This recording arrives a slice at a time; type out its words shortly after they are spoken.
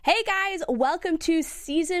Hey guys, welcome to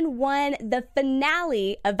Season 1, the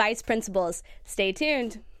finale of Vice Principals. Stay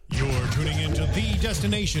tuned. You're tuning into the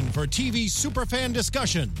destination for TV superfan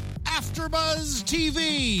discussion, AfterBuzz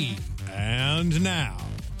TV. And now,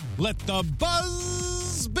 let the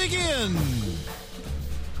buzz begin.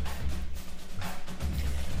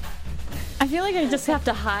 I feel like I just have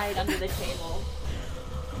to hide under the table.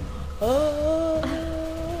 Oh,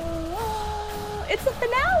 it's the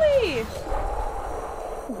finale.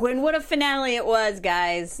 What a finale it was,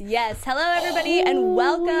 guys. Yes, hello everybody and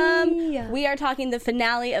welcome. We are talking the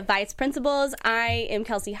finale of Vice Principals. I am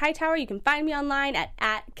Kelsey Hightower. You can find me online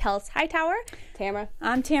at Kels Hightower. Tamara.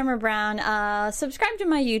 I'm Tamara Brown. Subscribe to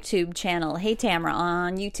my YouTube channel. Hey Tamara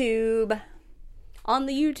on YouTube. On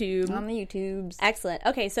the YouTube. On the YouTubes. Excellent.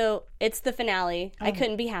 Okay, so it's the finale. I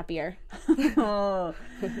couldn't be happier. Oh,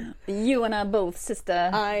 you and I both,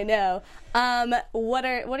 sister. I know. What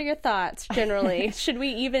are your thoughts generally? Should we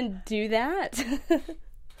even do that?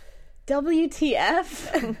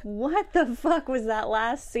 WTF? What the fuck was that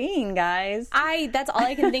last scene, guys? That's all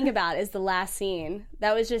I can think about is the last scene.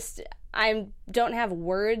 That was just, I don't have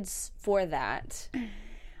words for that.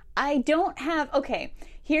 I don't have, okay,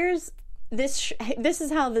 here's, this is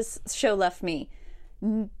how this show left me.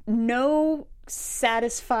 No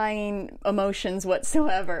satisfying emotions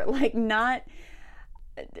whatsoever. Like, not,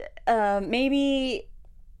 maybe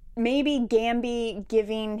Gamby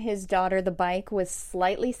giving his daughter the bike was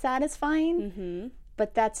slightly satisfying,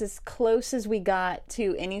 but that's as close as we got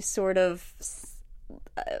to any sort of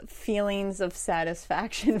feelings of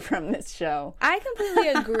satisfaction from this show. I completely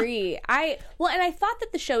agree. And I thought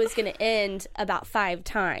that the show was going to end about 5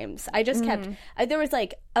 times. I just kept, there was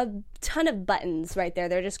like a ton of buttons right there.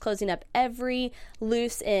 They're just closing up every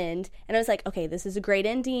loose end. And I was like, okay, this is a great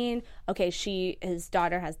ending. Okay, his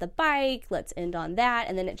daughter has the bike. Let's end on that.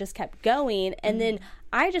 And then it just kept going. And then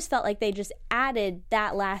I just felt like they just added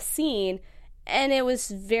that last scene. And it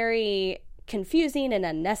was very confusing and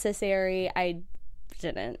unnecessary. I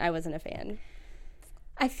wasn't a fan.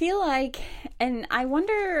 I feel like, and I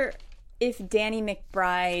wonder if Danny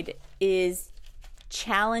McBride is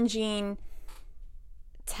challenging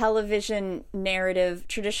television narrative,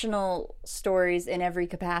 traditional stories in every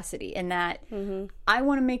capacity, in that I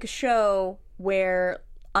want to make a show where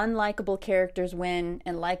unlikable characters win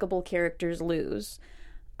and likable characters lose.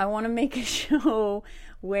 I want to make a show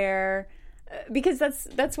where, because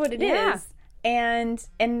that's what it is. And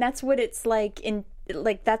that's what it's like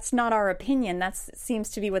that's not our opinion. That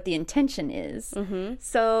seems to be what the intention is.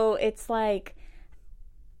 So it's like,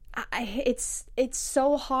 it's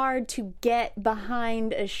so hard to get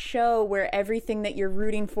behind a show where everything that you're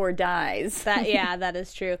rooting for dies. That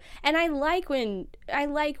is true. And I like when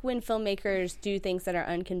filmmakers do things that are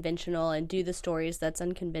unconventional and do the stories that's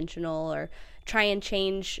unconventional, or try and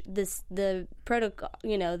change the protocol.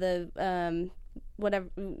 What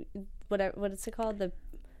is it called? The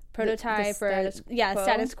prototype,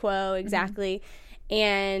 status quo, exactly.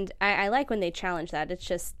 And I like when they challenge that. It's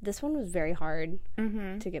just, this one was very hard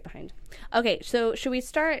to get behind. Okay, so should we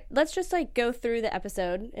start? Let's just go through the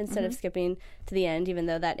episode instead of skipping to the end, even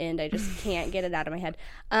though that end, I just can't get it out of my head.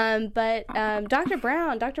 But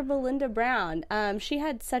Dr. Belinda Brown, she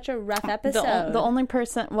had such a rough episode. The only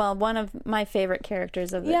person, one of my favorite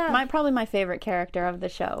characters of the, probably my favorite character of the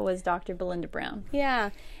show was Dr. Belinda Brown. Yeah.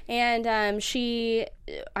 And I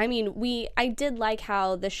did like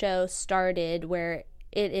how the show started, where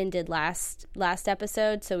it ended last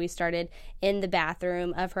episode. So we started in the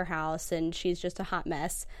bathroom of her house, and she's just a hot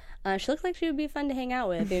mess. She looked like she would be fun to hang out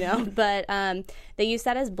with, but they used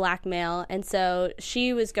that as blackmail. And so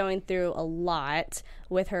she was going through a lot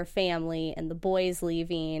with her family and the boys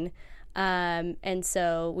leaving. And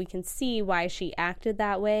so we can see why she acted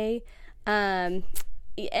that way. So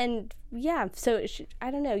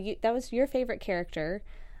I don't know. That was your favorite character,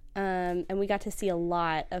 and we got to see a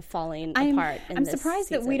lot of falling apart. I'm surprised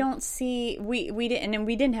that we don't see we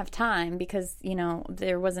didn't have time, because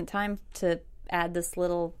there wasn't time to add this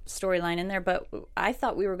little storyline in there. But I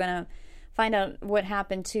thought we were going to find out what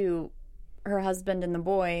happened to her husband and the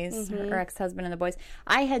boys, her ex-husband and the boys.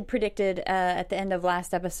 I had predicted at the end of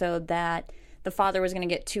last episode that the father was going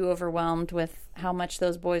to get too overwhelmed with how much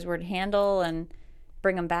those boys were to handle and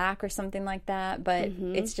bring them back or something like that, but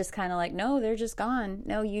it's just kind of like, no, they're just gone.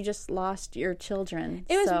 No, you just lost your children.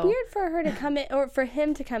 It was weird for her to come in, or for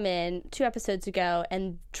him to come in 2 episodes ago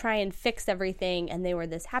and try and fix everything, and they were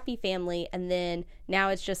this happy family, and then now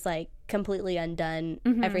it's just completely undone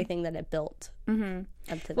everything that it built up to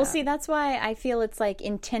that. Well, see, that's why I feel it's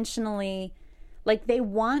intentionally, they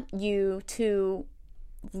want you to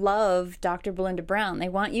love Dr. Belinda Brown. They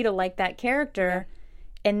want you to like that character.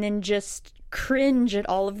 and then just cringe at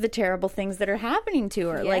all of the terrible things that are happening to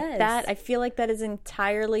her. Like that, I feel like that is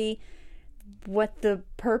entirely what the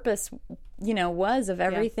purpose, was of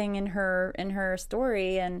everything in her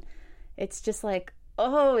story. And it's just like,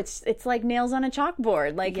 oh, it's like nails on a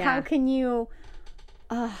chalkboard. Like, how can you,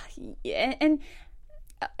 and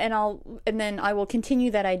then I will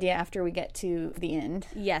continue that idea after we get to the end.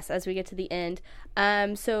 Yes, as we get to the end.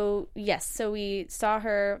 So we saw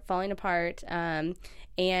her falling apart,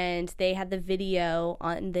 and they had the video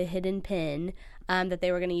on the hidden pin that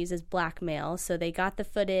they were going to use as blackmail. So they got the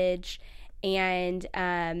footage, and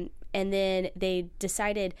then they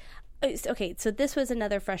decided. Okay, so this was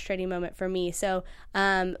another frustrating moment for me. So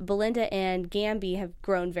Belinda and Gamby have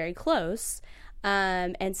grown very close.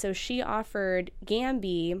 And so she offered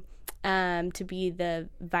Gamby to be the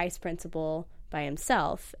vice principal by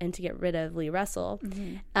himself and to get rid of Lee Russell.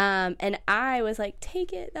 Mm-hmm. And I was like,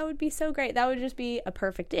 take it. That would be so great. That would just be a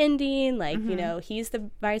perfect ending. Like, he's the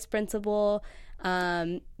vice principal.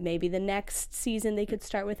 Maybe the next season they could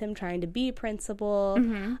start with him trying to be principal.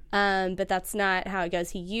 Mm-hmm. But that's not how it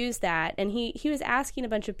goes. He used that. And he was asking a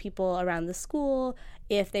bunch of people around the school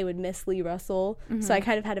if they would miss Lee Russell. Mm-hmm. So I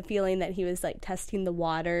kind of had a feeling that he was like testing the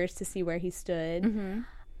waters to see where he stood.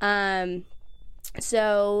 Mm-hmm.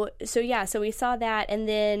 So we saw that, and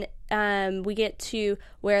then we get to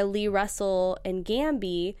where Lee Russell and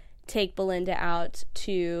Gamby take Belinda out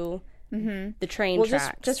to the train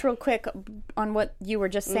tracks. Just real quick on what you were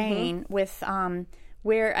just saying with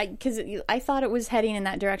because I thought it was heading in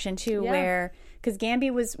that direction too, where because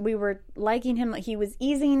Gamby we were liking him, he was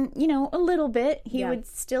easing, a little bit. He would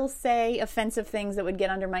still say offensive things that would get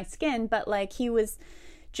under my skin, but like he was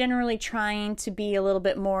generally trying to be a little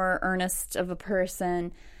bit more earnest of a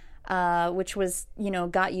person, which was,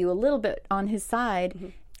 got you a little bit on his side. Mm-hmm.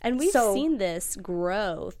 And we've seen this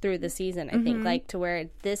grow through the season, I think, like to where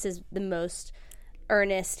this is the most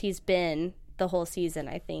earnest he's been the whole season,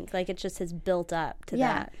 I think. Like it just has built up to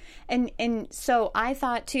that. And so I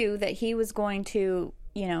thought, too, that he was going to,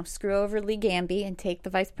 screw over Lee Gamby and take the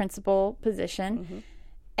vice principal position. Mm-hmm.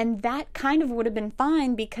 And that kind of would have been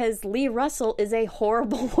fine because Lee Russell is a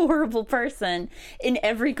horrible, horrible person in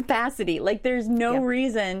every capacity. Like, there's no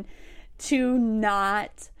reason to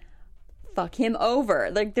not fuck him over.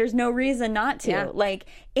 Like, there's no reason not to. Yeah. Like,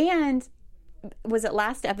 and was it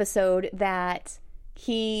last episode that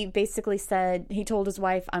he basically said, he told his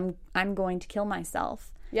wife, I'm going to kill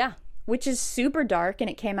myself. Yeah. Which is super dark, and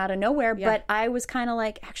it came out of nowhere. Yeah. But I was kind of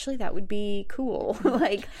like, actually, that would be cool.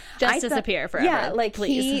 Like, just disappear forever. Yeah, like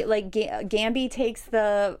please. Gamby takes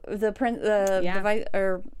the vice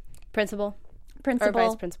or principal or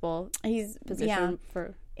vice principal. He's position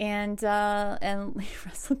for, and Lee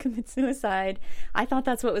Russell commits suicide. I thought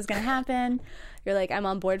that's what was going to happen. You're like, I'm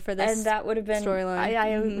on board for this, and that would have been storyline.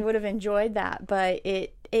 I would have enjoyed that, but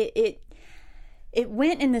it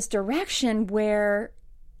went in this direction where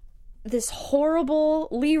this horrible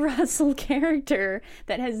Lee Russell character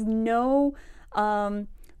that has no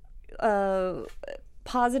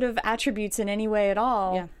positive attributes in any way at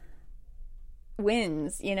all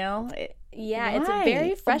wins, it's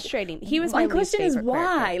very frustrating. He was my question is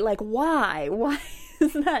why? Character. Like, why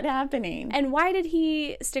is that happening? And why did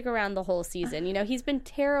he stick around the whole season? He's been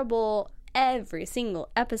terrible every single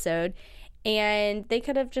episode, and they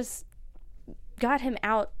could have just got him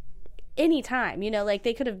out anytime. Like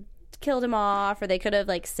they could have killed him off, or they could have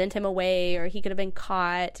like sent him away, or he could have been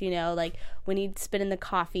caught, like when he'd spit in the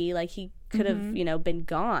coffee, like he could have been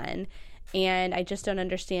gone. And I just don't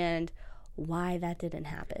understand why that didn't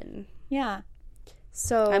happen. Yeah,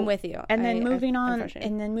 so I'm with you. And then moving on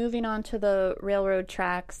to the railroad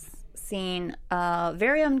tracks scene,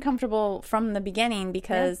 very uncomfortable from the beginning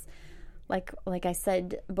because like I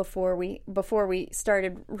said before we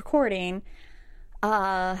started recording,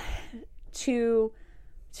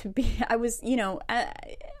 to be, I was,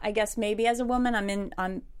 I guess maybe as a woman,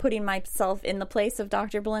 I'm putting myself in the place of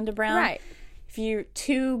Dr. Belinda Brown. Right. If you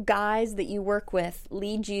two guys that you work with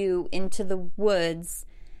lead you into the woods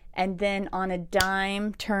and then on a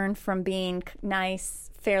dime turn from being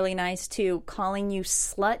fairly nice to calling you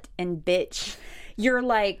slut and bitch, you're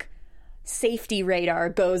like, safety radar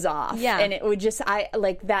goes off. Yeah. And it would just,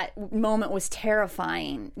 that moment was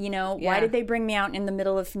terrifying. Why did they bring me out in the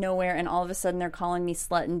middle of nowhere and all of a sudden they're calling me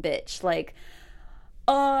slut and bitch? Like,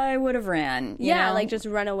 I would have ran. You know? Like just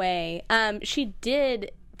run away. She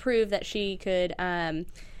did prove that she could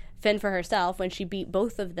fend for herself when she beat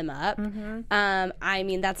both of them up.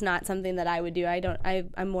 Mm-hmm. That's not something that I would do.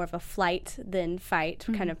 I'm more of a flight than fight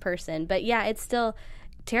kind of person. But yeah, it's still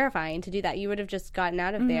terrifying to do that. You would have just gotten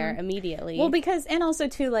out of there immediately. Well, because, and also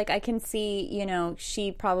too, like, I can see, you know,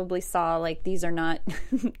 she probably saw, like, these are not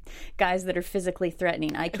guys that are physically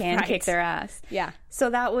threatening. I can kick their ass. Yeah. So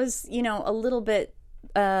that was, you know, a little bit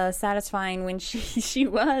satisfying when she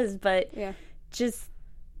was, but just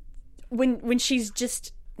when she's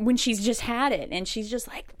just had it and she's just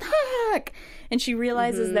like, fuck, and she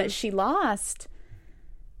realizes that she lost,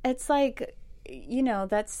 it's like, you know,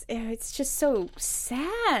 it's just so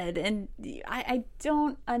sad. And I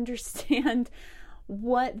don't understand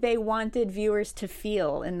what they wanted viewers to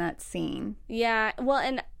feel in that scene. Yeah, well,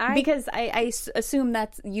 and because I assume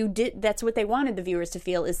that's what they wanted the viewers to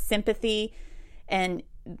feel, is sympathy and,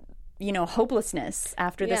 you know, hopelessness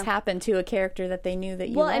after this happened to a character that they knew that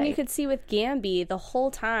you liked. And you could see with Gamby the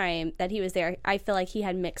whole time that he was there, I feel like he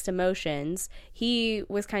had mixed emotions. He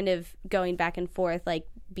was kind of going back and forth, like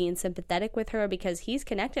being sympathetic with her because he's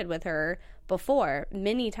connected with her before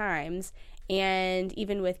many times, and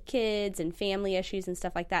even with kids and family issues and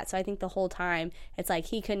stuff like that. So I think the whole time it's like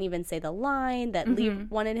he couldn't even say the line that Lee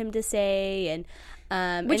wanted him to say,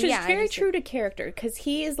 and which is very true to character, because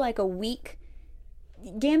he is like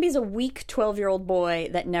Gamby's a weak 12-year-old boy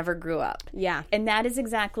that never grew up. Yeah. And that is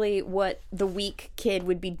exactly what the weak kid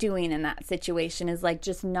would be doing in that situation, is like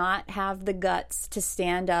just not have the guts to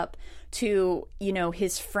stand up to, you know,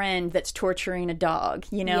 his friend that's torturing a dog,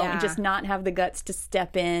 you know, and just not have the guts to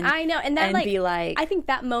step in. I know. And that, like, be like, I think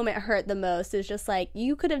that moment hurt the most, is just like,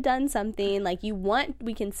 you could have done something, like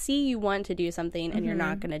we can see you want to do something and you're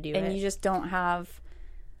not going to do it. And you just don't have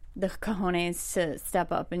the cojones to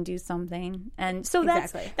step up and do something. And so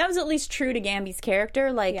that was at least true to Gamby's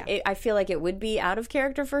character. Like, I feel like it would be out of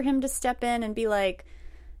character for him to step in and be like,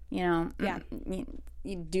 you know,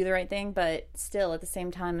 you do the right thing, but still at the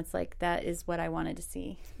same time it's like, that is what I wanted to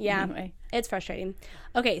see. Yeah. Anyway. It's frustrating.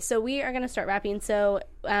 Okay, so we are going to start wrapping. So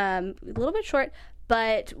a little bit short,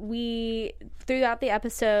 but throughout the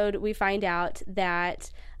episode we find out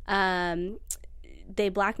that they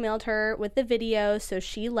blackmailed her with the video, so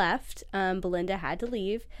she left. Belinda had to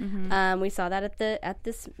leave. We saw that at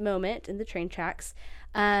this moment in the train tracks.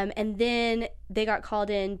 And then they got called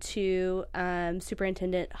into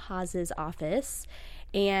Superintendent Haas's office,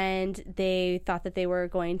 and they thought that they were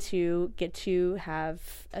going to get to have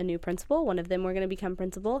a new principal. One of them were going to become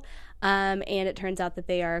principal. And it turns out that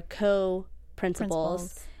they are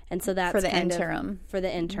co-principals. And so that's for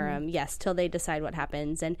the interim. Yes, till they decide what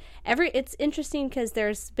happens. And it's interesting because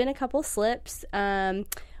there's been a couple slips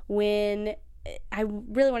when I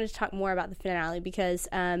really wanted to talk more about the finale, because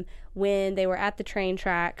when they were at the train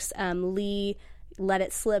tracks, Lee let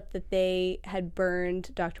it slip that they had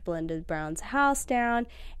burned Dr. Belinda Brown's house down,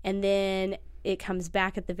 and then it comes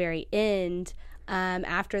back at the very end.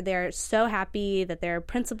 After they're so happy that they're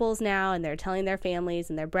principals now and they're telling their families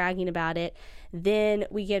and they're bragging about it, then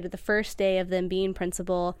we get to the first day of them being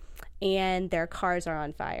principal and their cars are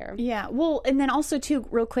on fire. Yeah. Well, and then also too,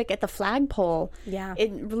 real quick, at the flagpole,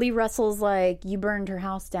 Lee Russell's like, you burned her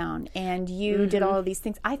house down and you did all of these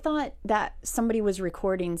things. I thought that somebody was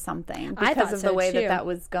recording something because of the way that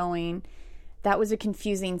was going. That was a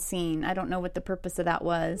confusing scene. I don't know what the purpose of that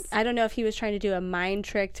was. I don't know if he was trying to do a mind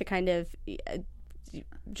trick to kind of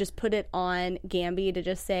just put it on Gamby to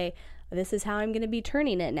just say, this is how I'm going to be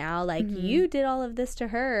turning it now. Like, you did all of this to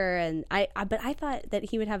her. And but I thought that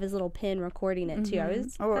he would have his little pin recording it too.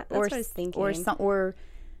 That's what I was thinking. I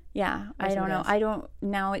don't know. I don't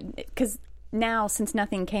now, because now since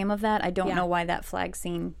nothing came of that, I don't know why that flag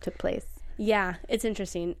scene took place. Yeah, it's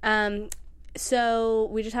interesting. So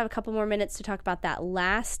we just have a couple more minutes to talk about that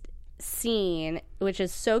last scene, which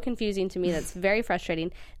is so confusing to me. That's very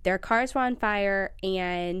frustrating. Their cars were on fire,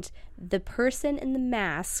 and the person in the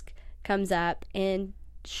mask comes up and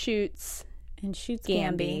shoots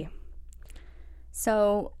Gamby.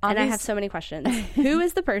 So, and I have so many questions. Who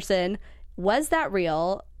is the person? Was that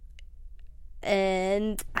real?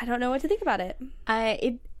 And I don't know what to think about it.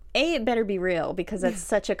 It better be real, because that's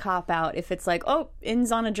such a cop-out if it's like, oh,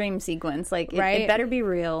 ends on a dream sequence. Like, it better be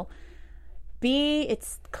real. B,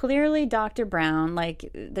 it's clearly Dr. Brown.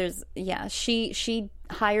 Like, she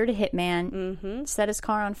hired a hitman, set his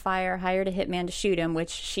car on fire, hired a hitman to shoot him,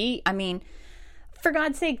 which for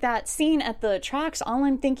God's sake, that scene at the tracks, all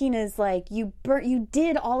I'm thinking is, like, you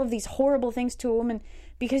did all of these horrible things to a woman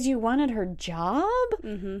because you wanted her job?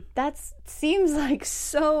 That seems like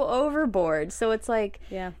so overboard. So it's like,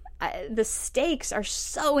 the stakes are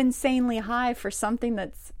so insanely high for something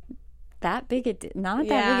that's that big that big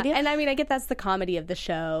a deal. And I mean, I get that's the comedy of the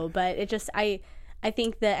show, but it just, I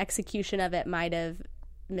think the execution of it might have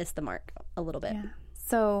missed the mark a little bit. Yeah.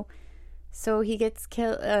 So So he gets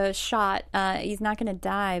shot. He's not going to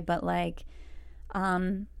die, but like,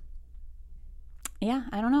 yeah,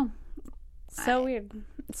 I don't know. So weird.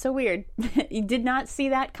 So weird. You did not see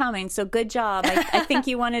that coming. So good job. I think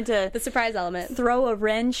you wanted to The surprise element. throw a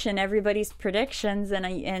wrench in everybody's predictions,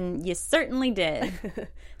 and you certainly did.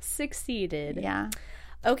 Succeeded. Yeah.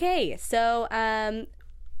 Okay, so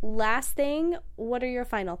last thing, what are your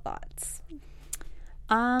final thoughts?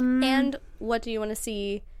 And what do you want to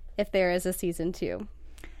see if there is a season 2?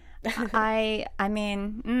 I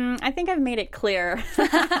mean, I think I've made it clear.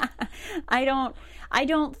 I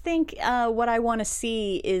don't think what I want to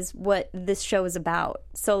see is what this show is about.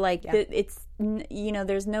 So like, it's, you know,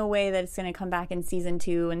 there's no way that it's going to come back in season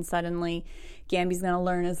 2 and suddenly Gamby's going to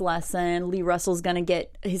learn his lesson. Lee Russell's going to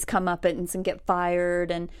get his comeuppance and get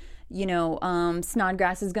fired, and you know,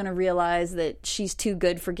 Snodgrass is going to realize that she's too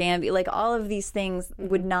good for Gamby. Like, all of these things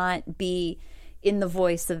would not be in the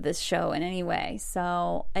voice of this show in any way.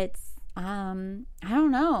 So it's, I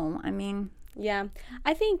don't know. I mean, yeah,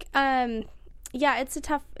 I think, yeah, it's a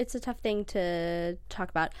tough thing to talk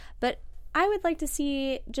about, but I would like to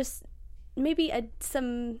see just maybe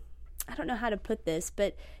some, I don't know how to put this,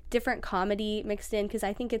 but different comedy mixed in, because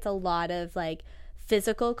I think it's a lot of like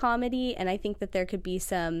physical comedy, and I think that there could be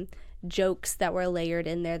some jokes that were layered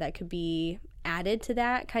in there that could be added to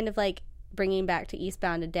that, kind of like bringing back to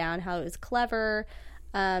Eastbound and Down, how it was clever,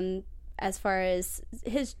 as far as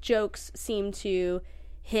his jokes seem to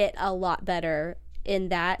hit a lot better in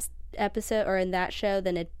that episode or in that show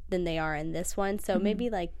than they are in this one. So maybe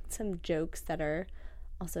like some jokes that are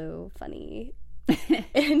also funny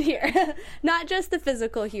in here, not just the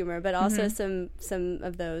physical humor, but also some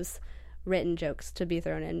of those written jokes to be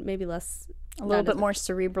thrown in. Maybe a little bit more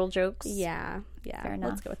cerebral jokes. Yeah. Fair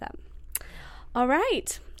enough. Let's go with that. All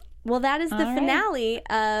right. Well, that is the finale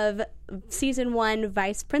of season 1,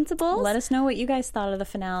 Vice Principals. Let us know what you guys thought of the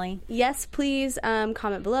finale. Yes, please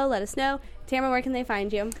comment below. Let us know. Tamara, where can they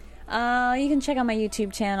find you? You can check out my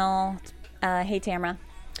YouTube channel. Hey, Tamara.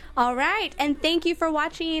 All right. And thank you for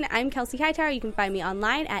watching. I'm Kelsey Hightower. You can find me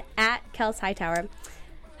online at Kels Hightower.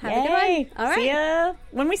 Have a good one. All right. See ya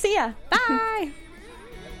when we see ya. Bye.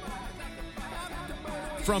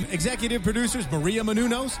 From executive producers Maria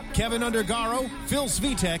Menounos, Kevin Undergaro, Phil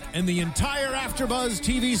Svitek, and the entire AfterBuzz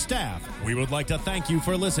TV staff, we would like to thank you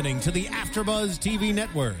for listening to the AfterBuzz TV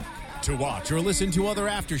network. To watch or listen to other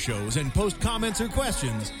after shows and post comments or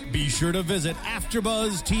questions, be sure to visit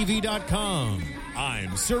AfterBuzzTV.com.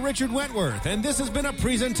 I'm Sir Richard Wentworth, and this has been a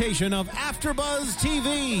presentation of AfterBuzz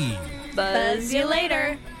TV. Buzz you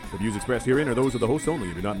later. The views expressed herein are those of the hosts only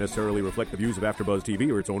and do not necessarily reflect the views of AfterBuzz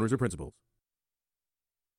TV or its owners or principals.